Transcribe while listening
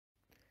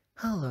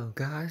Hello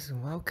guys,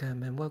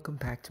 and welcome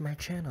back to my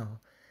channel.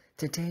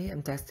 Today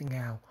I'm testing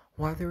out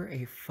whether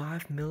a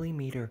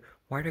 5mm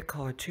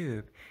watercolor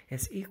tube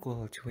is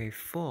equal to a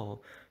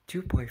full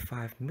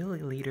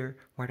 2.5ml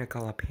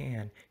watercolor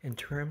pan in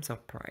terms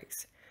of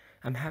price.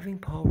 I'm having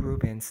Paul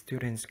Rubens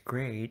Student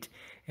Grade,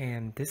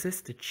 and this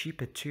is the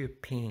cheapest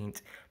tube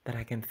paint that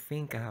I can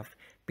think of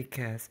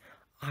because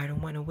I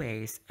don't want to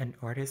waste an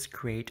artist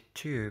grade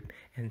tube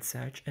in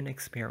such an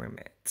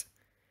experiment.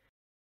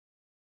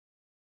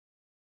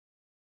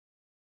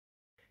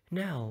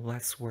 Now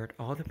let's squirt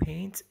all the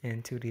paint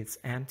into this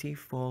empty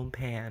foam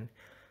pan.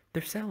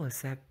 The seller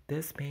said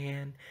this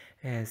pan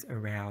is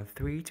around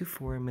 3 to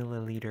 4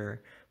 milliliter,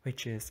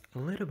 which is a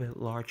little bit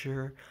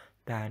larger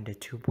than the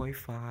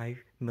 2.5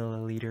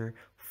 milliliter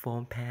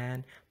foam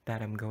pan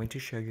that I'm going to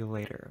show you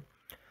later.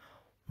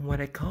 When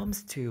it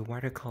comes to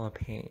watercolor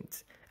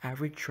paint,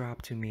 every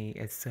drop to me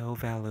is so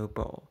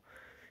valuable.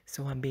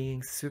 So I'm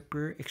being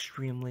super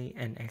extremely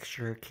and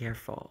extra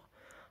careful.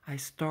 I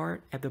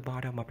start at the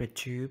bottom of the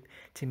tube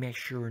to make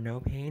sure no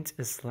paint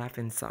is left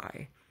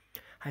inside.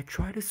 I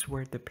try to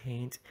squirt the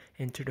paint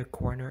into the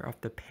corner of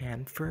the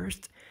pan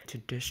first to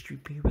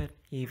distribute it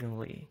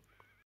evenly.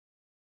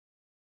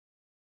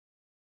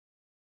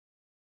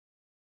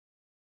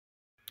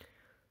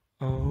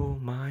 Oh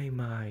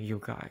my,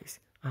 you guys,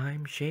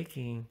 I'm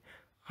shaking.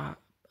 Uh,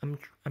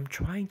 I'm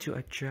trying to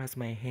adjust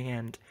my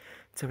hand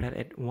so that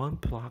it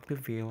won't block the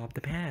view of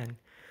the pan.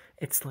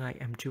 It's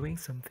like I'm doing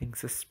something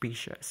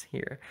suspicious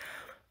here.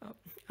 Uh,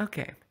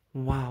 okay,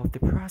 wow, the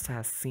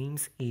process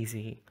seems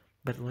easy,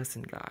 but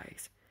listen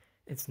guys,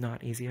 it's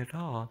not easy at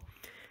all.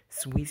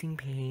 Squeezing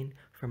paint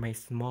from a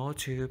small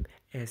tube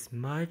is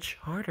much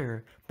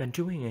harder than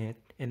doing it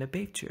in a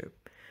big tube,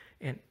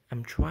 and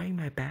I'm trying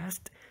my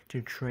best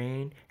to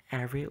drain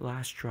every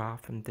last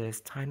drop from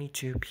this tiny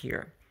tube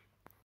here.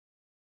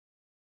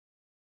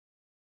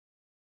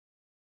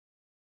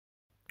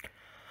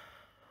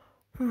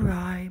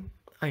 Right,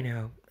 I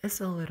know,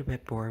 it's a little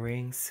bit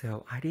boring,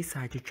 so I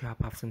decided to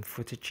drop off some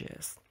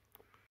footages.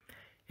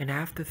 And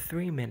after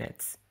 3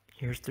 minutes,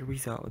 here's the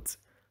results.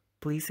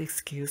 Please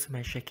excuse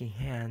my shaking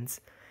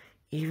hands.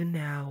 Even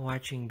now,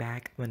 watching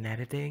back when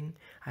editing,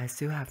 I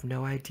still have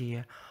no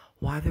idea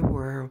why the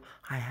world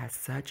I had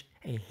such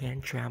a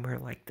hand tremor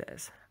like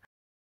this.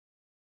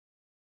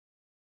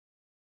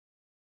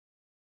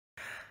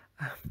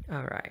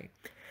 Alright,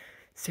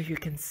 so you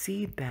can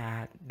see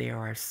that there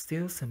are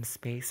still some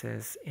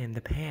spaces in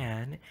the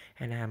pan,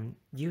 and I'm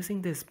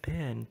using this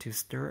pen to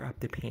stir up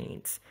the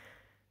paints,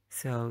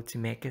 so to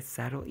make it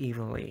settle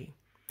evenly.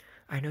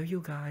 I know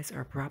you guys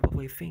are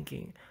probably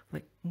thinking,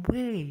 like,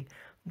 wait,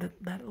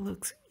 that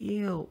looks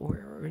ill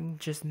or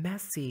just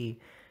messy,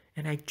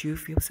 and I do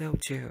feel so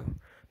too.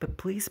 But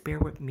please bear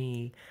with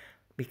me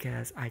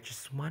because I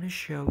just want to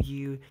show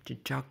you to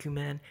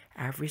document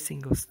every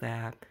single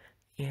step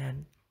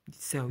and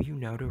so you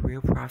know the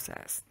real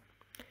process.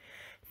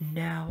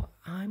 Now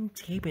I'm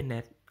taping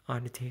it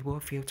on the table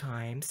a few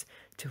times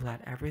to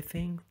let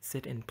everything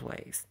sit in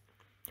place.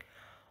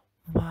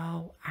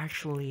 Well,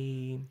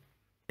 actually,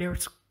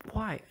 there's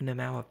quite an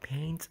amount of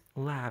paint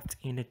left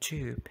in the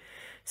tube,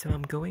 so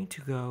I'm going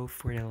to go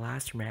for the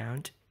last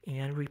round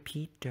and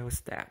repeat those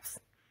steps.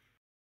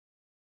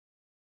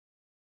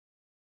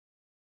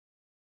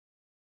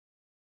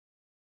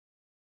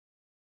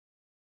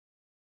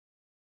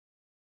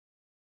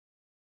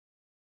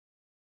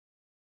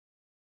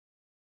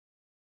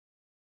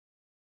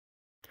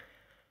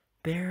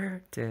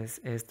 There, this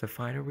is the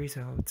final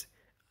result,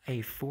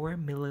 a 4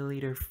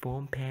 milliliter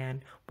foam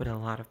pan with a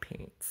lot of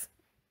paints.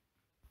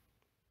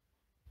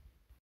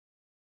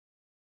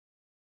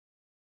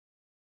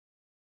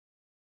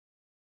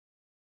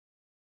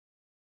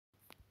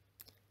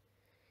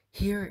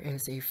 Here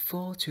is a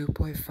full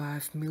 2.5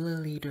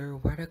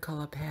 milliliter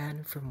watercolor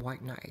pan from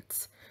White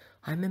Nights.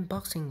 I'm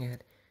unboxing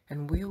it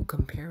and we'll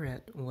compare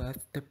it with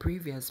the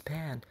previous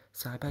pan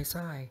side by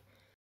side.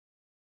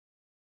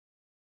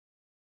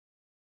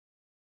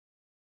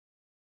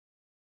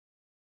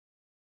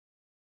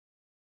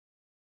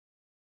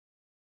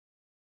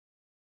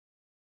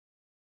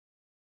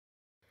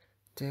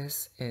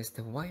 This is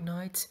the White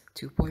Nights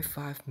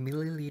 2.5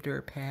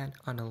 milliliter pan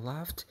on the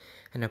left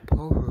and a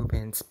Paul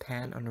Rubens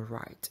pan on the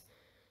right.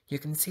 You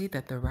can see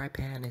that the right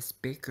pan is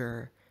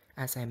bigger.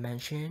 As I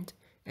mentioned,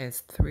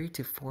 it's 3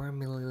 to 4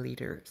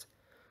 milliliters.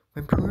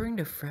 When pouring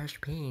the fresh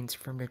paints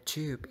from the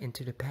tube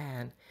into the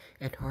pan,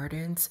 it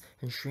hardens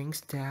and shrinks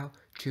down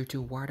due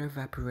to water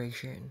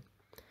evaporation.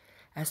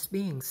 As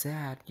being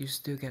said, you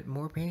still get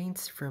more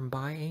paints from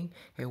buying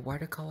a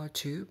watercolor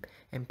tube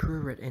and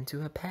pour it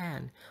into a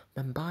pan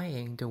than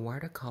buying the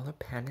watercolor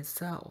pan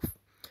itself.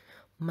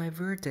 My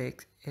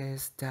verdict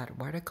is that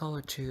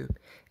watercolor tube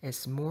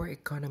is more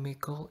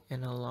economical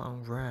in the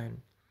long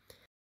run.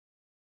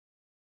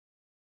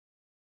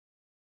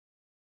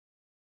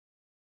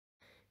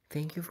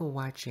 Thank you for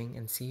watching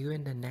and see you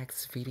in the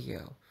next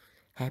video.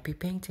 Happy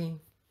painting!